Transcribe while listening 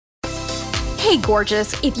Hey,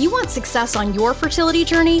 gorgeous. If you want success on your fertility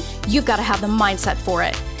journey, you've got to have the mindset for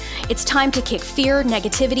it. It's time to kick fear,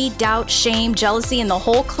 negativity, doubt, shame, jealousy, and the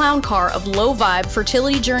whole clown car of low-vibe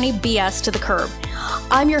fertility journey BS to the curb.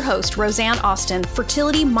 I'm your host, Roseanne Austin,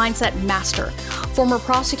 fertility mindset master, former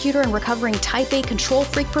prosecutor and recovering type A control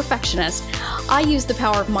freak perfectionist. I use the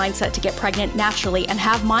power of mindset to get pregnant naturally and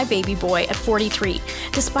have my baby boy at 43,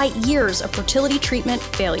 despite years of fertility treatment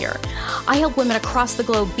failure. I help women across the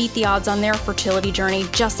globe beat the odds on their fertility journey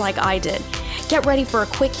just like I did. Get ready for a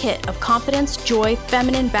quick hit of confidence, joy,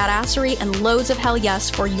 feminine badassery, and loads of hell yes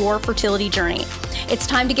for your fertility journey. It's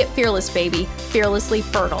time to get fearless, baby. Fearlessly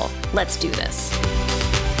fertile. Let's do this.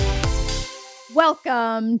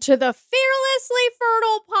 Welcome to the Fearlessly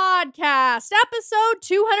Fertile Podcast, episode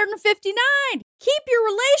 259. Keep your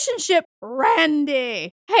relationship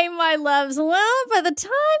randy. Hey, my loves. Well, by the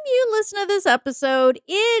time you listen to this episode,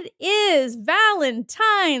 it is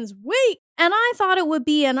Valentine's week. And I thought it would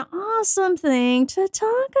be an awesome thing to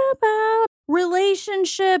talk about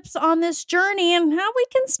relationships on this journey and how we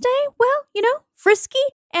can stay, frisky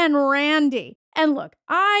and randy. And look,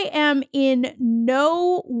 I am in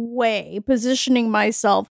no way positioning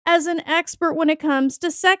myself as an expert when it comes to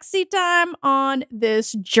sexy time on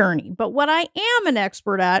this journey. But what I am an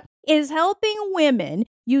expert at is helping women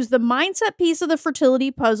use the mindset piece of the fertility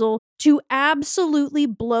puzzle to absolutely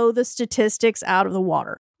blow the statistics out of the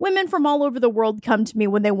water. Women from all over the world come to me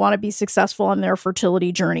when they want to be successful on their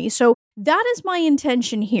fertility journey. So that is my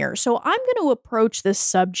intention here. So I'm going to approach this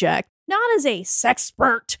subject not as a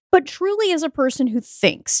sexpert, but truly as a person who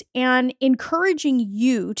thinks and encouraging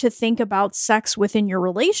you to think about sex within your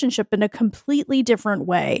relationship in a completely different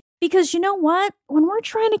way. Because you know what? When we're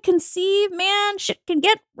trying to conceive, man, shit can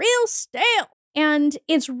get real stale. And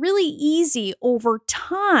it's really easy over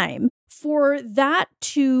time for that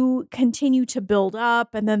to continue to build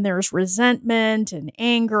up. And then there's resentment and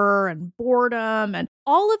anger and boredom and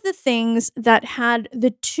all of the things that had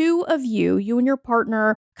the two of you and your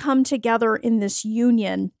partner, come together in this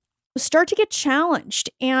union start to get challenged.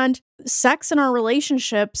 And sex in our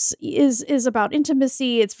relationships is about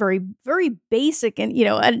intimacy. It's very, very basic and,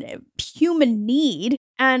 a human need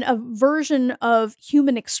and a version of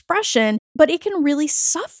human expression, but it can really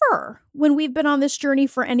suffer when we've been on this journey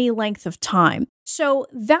for any length of time. So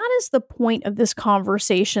that is the point of this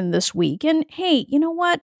conversation this week. And hey, you know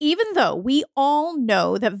what? Even though we all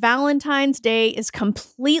know that Valentine's Day is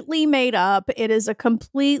completely made up, it is a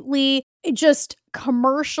completely just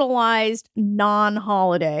commercialized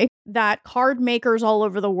non-holiday that card makers all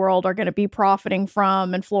over the world are going to be profiting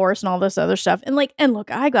from, and florists and all this other stuff. And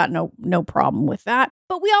look, I got no problem with that,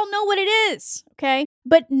 but we all know what it is, okay?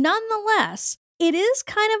 But nonetheless, it is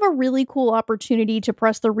kind of a really cool opportunity to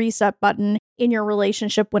press the reset button in your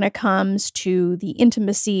relationship when it comes to the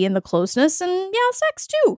intimacy and the closeness and sex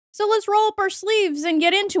too. So let's roll up our sleeves and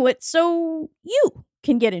get into it so you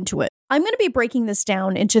can get into it. I'm going to be breaking this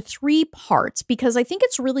down into 3 parts because I think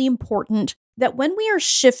it's really important that when we are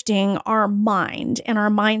shifting our mind and our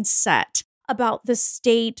mindset about the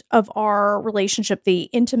state of our relationship, the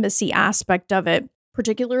intimacy aspect of it,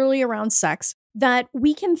 particularly around sex, that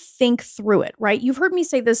we can think through it, right? You've heard me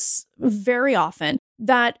say this very often,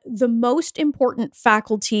 that the most important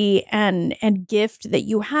faculty and gift that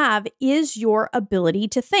you have is your ability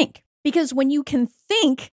to think. Because when you can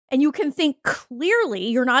think, and you can think clearly,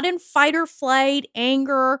 you're not in fight or flight,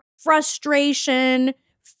 anger, frustration,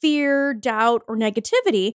 fear, doubt, or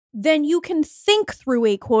negativity, then you can think through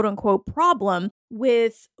a quote unquote problem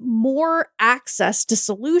with more access to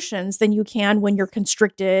solutions than you can when you're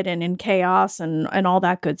constricted and in chaos and all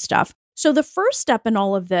that good stuff. So the first step in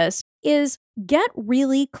all of this is get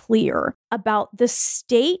really clear about the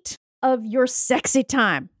state of your sexy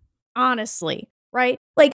time, honestly, right?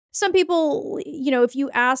 Like some people, if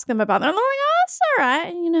you ask them about that, they're like, oh, it's all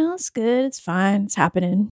right, it's good, it's fine, it's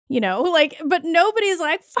happening, but nobody's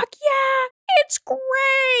like, fuck yeah, it's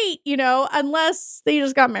great, unless they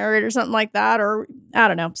just got married or something like that, or I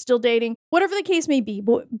don't know, still dating, whatever the case may be.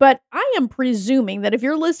 But I am presuming that if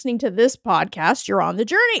you're listening to this podcast, you're on the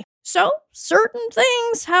journey. So certain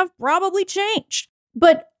things have probably changed,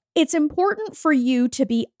 but it's important for you to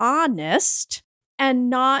be honest and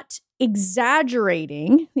not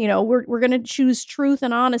exaggerating. We're going to choose truth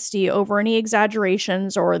and honesty over any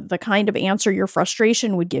exaggerations or the kind of answer your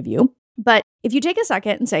frustration would give you. But if you take a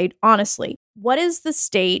second and say, honestly, what is the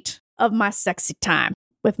state of my sexy time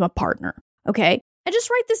with my partner? Okay. And just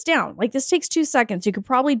write this down. Like, this takes 2 seconds. You could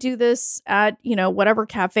probably do this at, whatever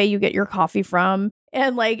cafe you get your coffee from,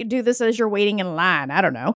 and do this as you're waiting in line. I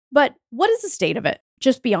don't know. But what is the state of it?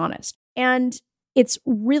 Just be honest. And it's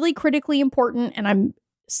really critically important. And I'm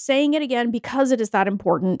saying it again because it is that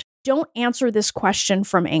important. Don't answer this question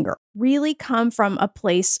from anger. Really come from a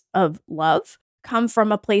place of love, come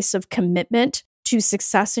from a place of commitment to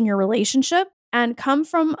success in your relationship, and come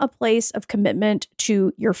from a place of commitment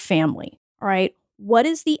to your family. All right. What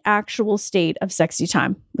is the actual state of sexy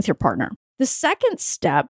time with your partner? The second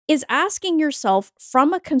step is asking yourself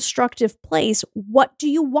from a constructive place, what do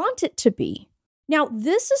you want it to be? Now,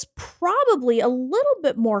 this is probably a little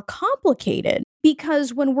bit more complicated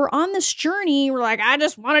because when we're on this journey, we're like, I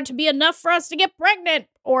just want it to be enough for us to get pregnant.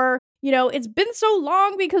 Or, it's been so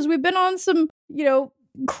long because we've been on some,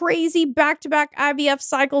 crazy back-to-back IVF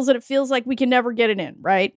cycles that it feels like we can never get it in,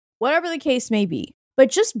 right? Whatever the case may be. But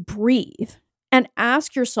just breathe and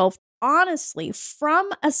ask yourself honestly from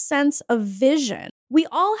a sense of vision. We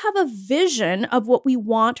all have a vision of what we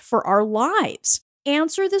want for our lives.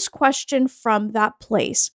 Answer this question from that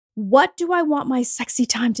place. What do I want my sexy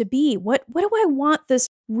time to be? What do I want this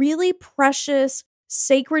really precious,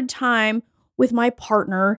 sacred time with my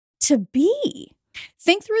partner to be?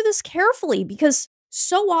 Think through this carefully because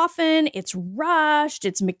so often it's rushed,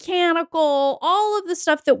 it's mechanical, all of the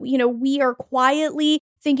stuff that, we are quietly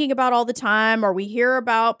thinking about all the time, or we hear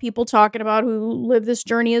about people talking about who live this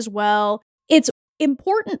journey as well. It's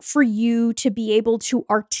important for you to be able to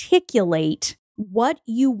articulate what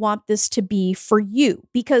you want this to be for you,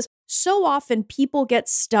 because so often people get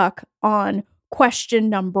stuck on question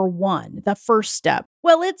number one, the first step.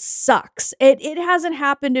 Well, it sucks. It hasn't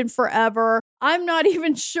happened in forever. I'm not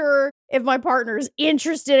even sure if my partner is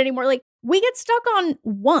interested anymore. Like, we get stuck on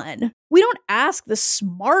one. We don't ask the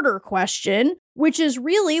smarter question, which is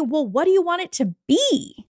really, well, what do you want it to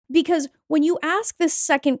be? Because when you ask this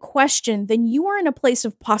second question, then you are in a place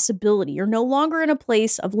of possibility. You're no longer in a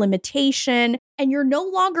place of limitation, and you're no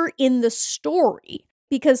longer in the story.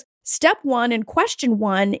 Because step one and question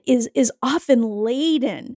one is often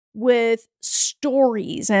laden with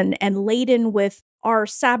stories and laden with our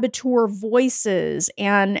saboteur voices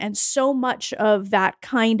and so much of that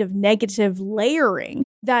kind of negative layering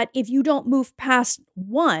that if you don't move past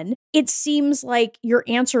one, it seems like your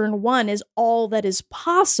answer in one is all that is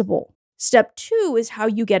possible. Step two is how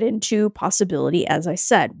you get into possibility, as I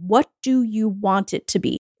said. What do you want it to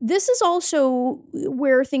be? This is also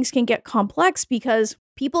where things can get complex because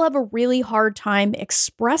people have a really hard time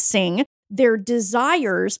expressing their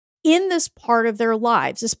desires in this part of their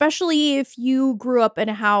lives, especially if you grew up in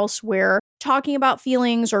a house where talking about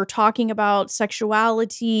feelings or talking about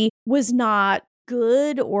sexuality was not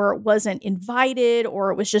good, or it wasn't invited,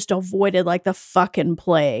 or it was just avoided like the fucking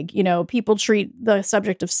plague. People treat the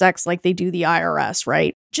subject of sex like they do the IRS,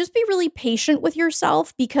 right? Just be really patient with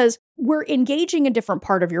yourself because we're engaging a different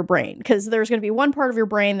part of your brain, because there's going to be one part of your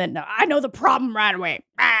brain that, no, I know the problem right away.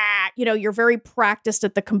 You're very practiced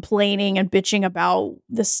at the complaining and bitching about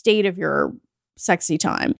the state of your sexy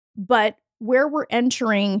time. But where we're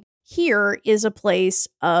entering here is a place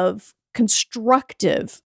of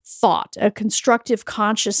constructive thought, a constructive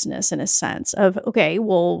consciousness in a sense of, okay,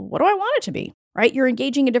 well, what do I want it to be? Right? You're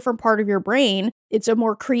engaging a different part of your brain. It's a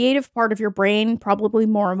more creative part of your brain, probably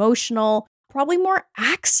more emotional, probably more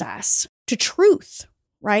access to truth,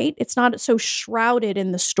 right? It's not so shrouded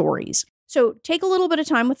in the stories. So take a little bit of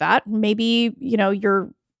time with that. Maybe,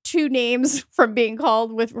 your 2 names from being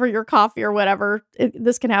called for your coffee or whatever.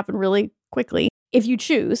 This can happen really quickly if you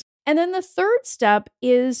choose. And then the third step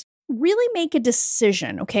is really make a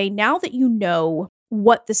decision. Okay. Now that you know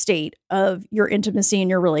what the state of your intimacy and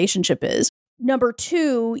your relationship is. Number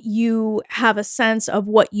 2, you have a sense of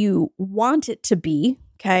what you want it to be.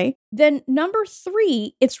 Okay. Then number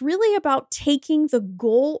 3, it's really about taking the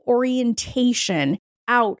goal orientation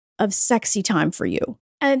out of sexy time for you.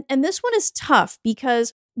 And this one is tough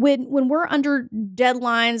because when we're under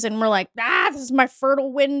deadlines and we're like, this is my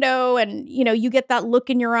fertile window, and you get that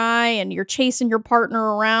look in your eye and you're chasing your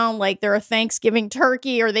partner around like they're a Thanksgiving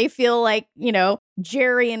turkey, or they feel like,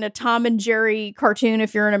 Jerry in a Tom and Jerry cartoon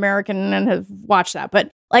if you're an American and have watched that.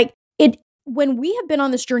 But when we have been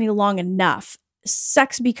on this journey long enough,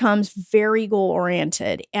 sex becomes very goal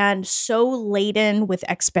oriented and so laden with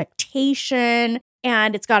expectation.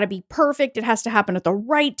 And it's got to be perfect. It has to happen at the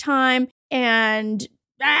right time. And,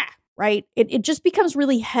 right? It just becomes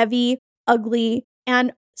really heavy, ugly,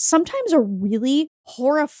 and sometimes a really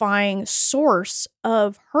horrifying source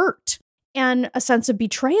of hurt and a sense of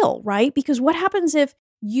betrayal, right? Because what happens if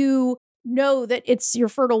you know that it's your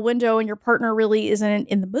fertile window and your partner really isn't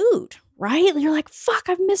in the mood, right? You're like, fuck,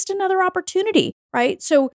 I've missed another opportunity, right?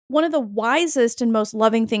 So one of the wisest and most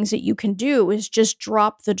loving things that you can do is just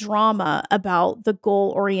drop the drama about the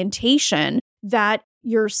goal orientation that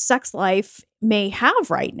your sex life may have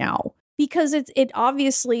right now. because it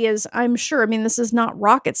obviously is, I'm sure, I mean, this is not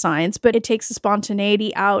rocket science, but it takes the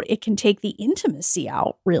spontaneity out. It can take the intimacy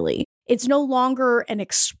out, really. It's no longer an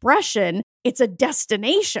expression, it's a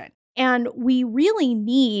destination. And we really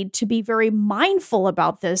need to be very mindful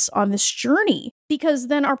about this on this journey, because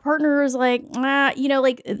then our partner is like,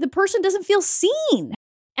 like the person doesn't feel seen.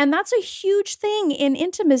 And that's a huge thing in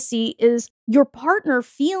intimacy, is your partner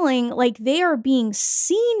feeling like they are being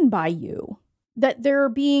seen by you, that they're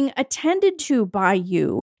being attended to by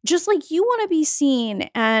you, just like you want to be seen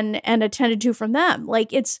and attended to from them.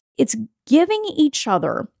 Like it's giving each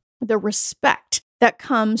other the respect that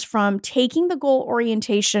comes from taking the goal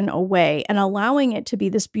orientation away and allowing it to be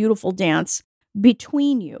this beautiful dance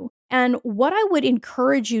between you. And what I would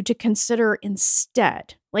encourage you to consider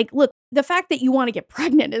instead, like, look, the fact that you want to get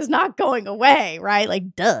pregnant is not going away, right?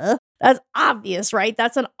 Like, duh, that's obvious, right?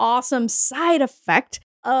 That's an awesome side effect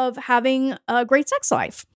of having a great sex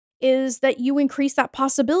life, is that you increase that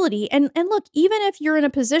possibility. And look, even if you're in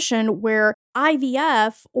a position where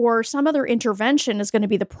IVF or some other intervention is going to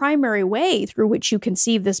be the primary way through which you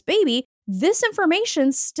conceive this baby, this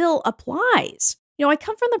information still applies. I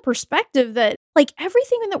come from the perspective that like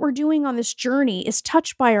everything that we're doing on this journey is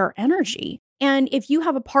touched by our energy. And if you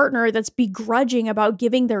have a partner that's begrudging about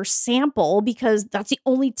giving their sample because that's the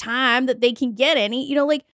only time that they can get any,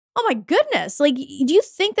 like, oh my goodness, like, do you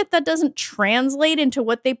think that doesn't translate into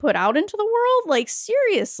what they put out into the world? Like,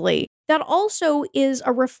 seriously, that also is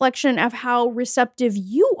a reflection of how receptive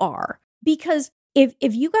you are. Because if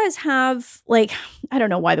you guys have, like, I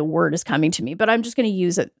don't know why the word is coming to me, but I'm just going to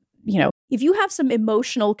use it. If you have some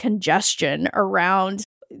emotional congestion around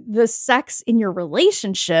the sex in your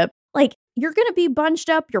relationship, like, you're going to be bunched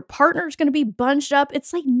up, your partner's going to be bunched up.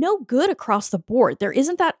 It's like no good across the board. There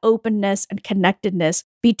isn't that openness and connectedness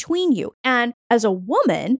between you. And as a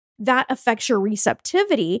woman, that affects your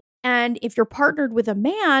receptivity. And if you're partnered with a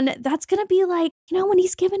man, that's going to be like, when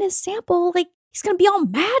he's given his sample, like, he's going to be all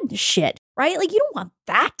mad and shit, right? Like, you don't want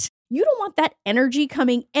that. You don't want that energy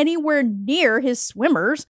coming anywhere near his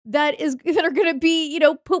swimmers that are going to be,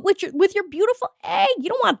 put with your beautiful egg. You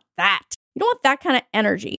don't want that. You don't want that kind of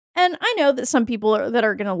energy. And I know that some people that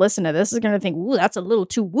are going to listen to this is going to think, ooh, that's a little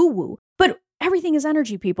too woo-woo. But everything is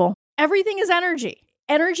energy, people. Everything is energy.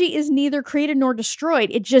 Energy is neither created nor destroyed.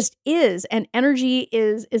 It just is. And energy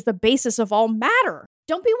is the basis of all matter.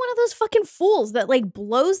 Don't be one of those fucking fools that like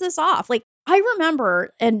blows this off. Like, I remember,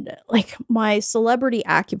 and like my celebrity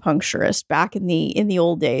acupuncturist back in the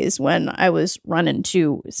old days when I was running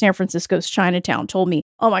to San Francisco's Chinatown told me,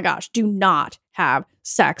 oh my gosh, do not have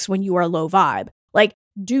sex when you are low vibe. Like,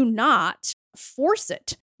 do not force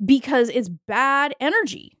it because it's bad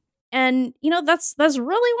energy. And, that's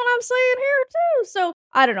really what I'm saying here too. So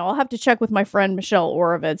I don't know. I'll have to check with my friend Michelle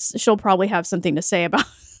Orovitz. She'll probably have something to say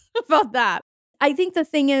about that. I think the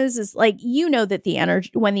thing is like, that the energy,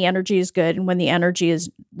 when the energy is good and when the energy is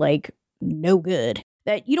like no good,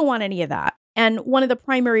 that you don't want any of that. And one of the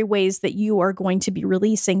primary ways that you are going to be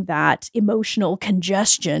releasing that emotional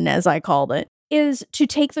congestion, as I called it, is to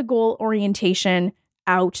take the goal orientation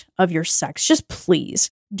out of your sex. Just please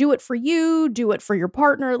do it for you, do it for your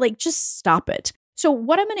partner, like just stop it. So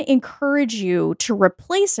what I'm going to encourage you to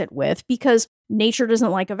replace it with, because nature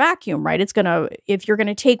doesn't like a vacuum, right? If you're going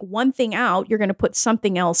to take one thing out, you're going to put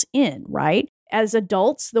something else in, right? As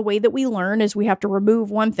adults, the way that we learn is we have to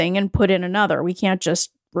remove one thing and put in another. We can't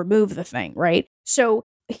just remove the thing, right? So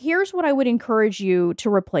here's what I would encourage you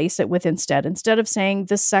to replace it with instead. Instead of saying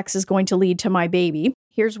this sex is going to lead to my baby,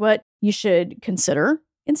 here's what you should consider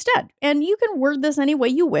instead. And you can word this any way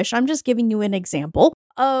you wish. I'm just giving you an example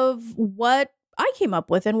of what I came up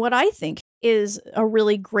with and what I think is a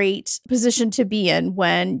really great position to be in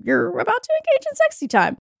when you're about to engage in sexy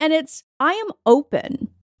time. And it's, I am open.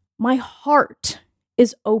 My heart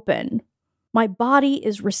is open. My body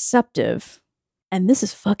is receptive. And this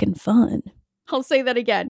is fucking fun. I'll say that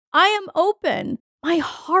again. I am open. My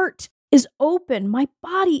heart is open. My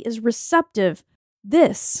body is receptive.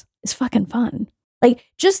 This is fucking fun. Like,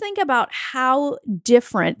 just think about how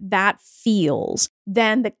different that feels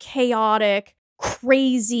than the chaotic,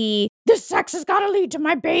 crazy, this sex has got to lead to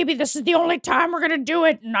my baby. This is the only time we're going to do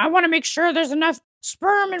it. And I want to make sure there's enough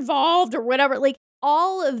sperm involved or whatever. Like,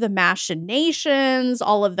 all of the machinations,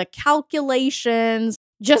 all of the calculations,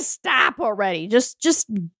 just stop already.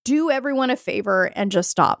 Just do everyone a favor and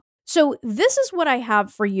just stop. So this is what I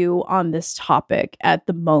have for you on this topic at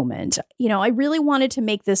the moment. I really wanted to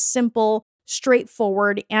make this simple,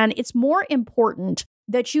 straightforward, and it's more important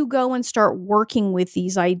that you go and start working with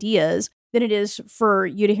these ideas than it is for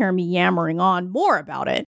you to hear me yammering on more about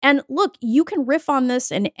it. And look, you can riff on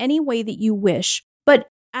this in any way that you wish, but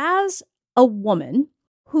as a woman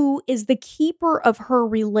who is the keeper of her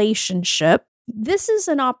relationship, this is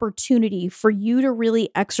an opportunity for you to really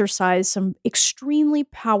exercise some extremely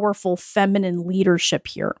powerful feminine leadership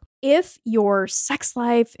here. If your sex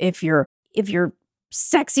life, if your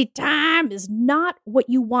sexy time is not what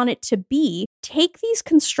you want it to be, take these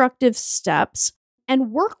constructive steps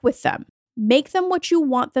and work with them. Make them what you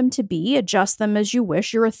want them to be, adjust them as you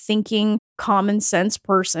wish. You're a thinking, common sense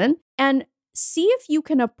person, and see if you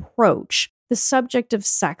can approach the subject of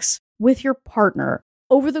sex with your partner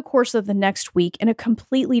over the course of the next week in a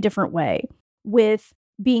completely different way, with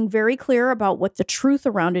being very clear about what the truth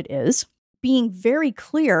around it is, being very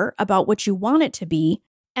clear about what you want it to be,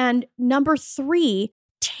 and number 3,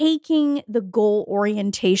 taking the goal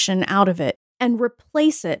orientation out of it and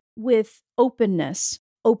replace it with openness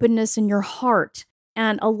in your heart,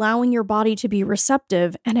 and allowing your body to be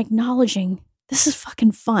receptive and acknowledging this is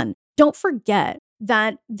fucking fun. Don't forget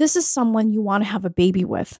that this is someone you want to have a baby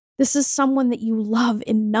with. This is someone that you love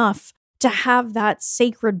enough to have that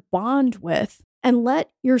sacred bond with, and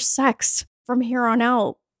let your sex from here on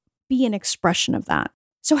out be an expression of that.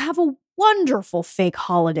 So have a wonderful fake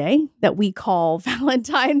holiday that we call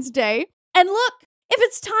Valentine's Day. And look, if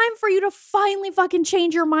it's time for you to finally fucking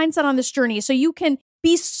change your mindset on this journey so you can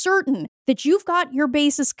be certain that you've got your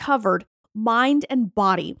bases covered, mind and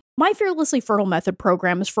body, my Fearlessly Fertile Method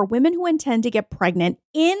program is for women who intend to get pregnant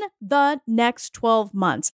in the next 12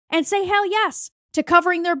 months and say hell yes to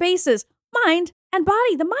covering their bases, mind and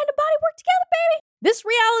body. The mind and body work together, baby. This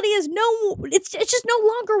reality is it's just no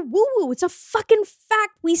longer woo-woo. It's a fucking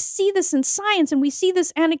fact. We see this in science and we see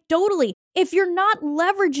this anecdotally. If you're not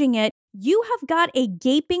leveraging it, you have got a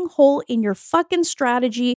gaping hole in your fucking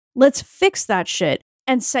strategy. Let's fix that shit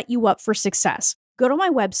and set you up for success. Go to my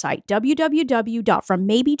website,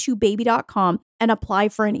 www.frommaybe2baby.com, and apply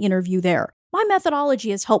for an interview there. My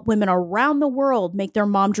methodology has helped women around the world make their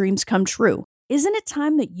mom dreams come true. Isn't it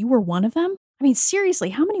time that you were one of them? I mean,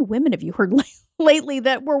 seriously, how many women have you heard lately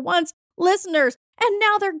that were once listeners and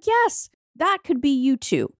now they're guests? That could be you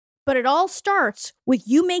too. But it all starts with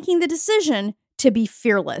you making the decision to be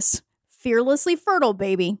fearless. Fearlessly fertile,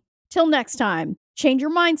 baby. Till next time, change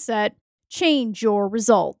your mindset, change your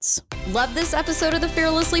results. Love this episode of the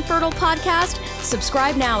Fearlessly Fertile podcast?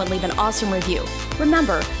 Subscribe now and leave an awesome review.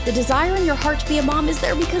 Remember, the desire in your heart to be a mom is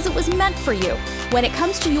there because it was meant for you. When it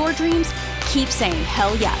comes to your dreams, keep saying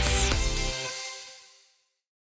hell yes.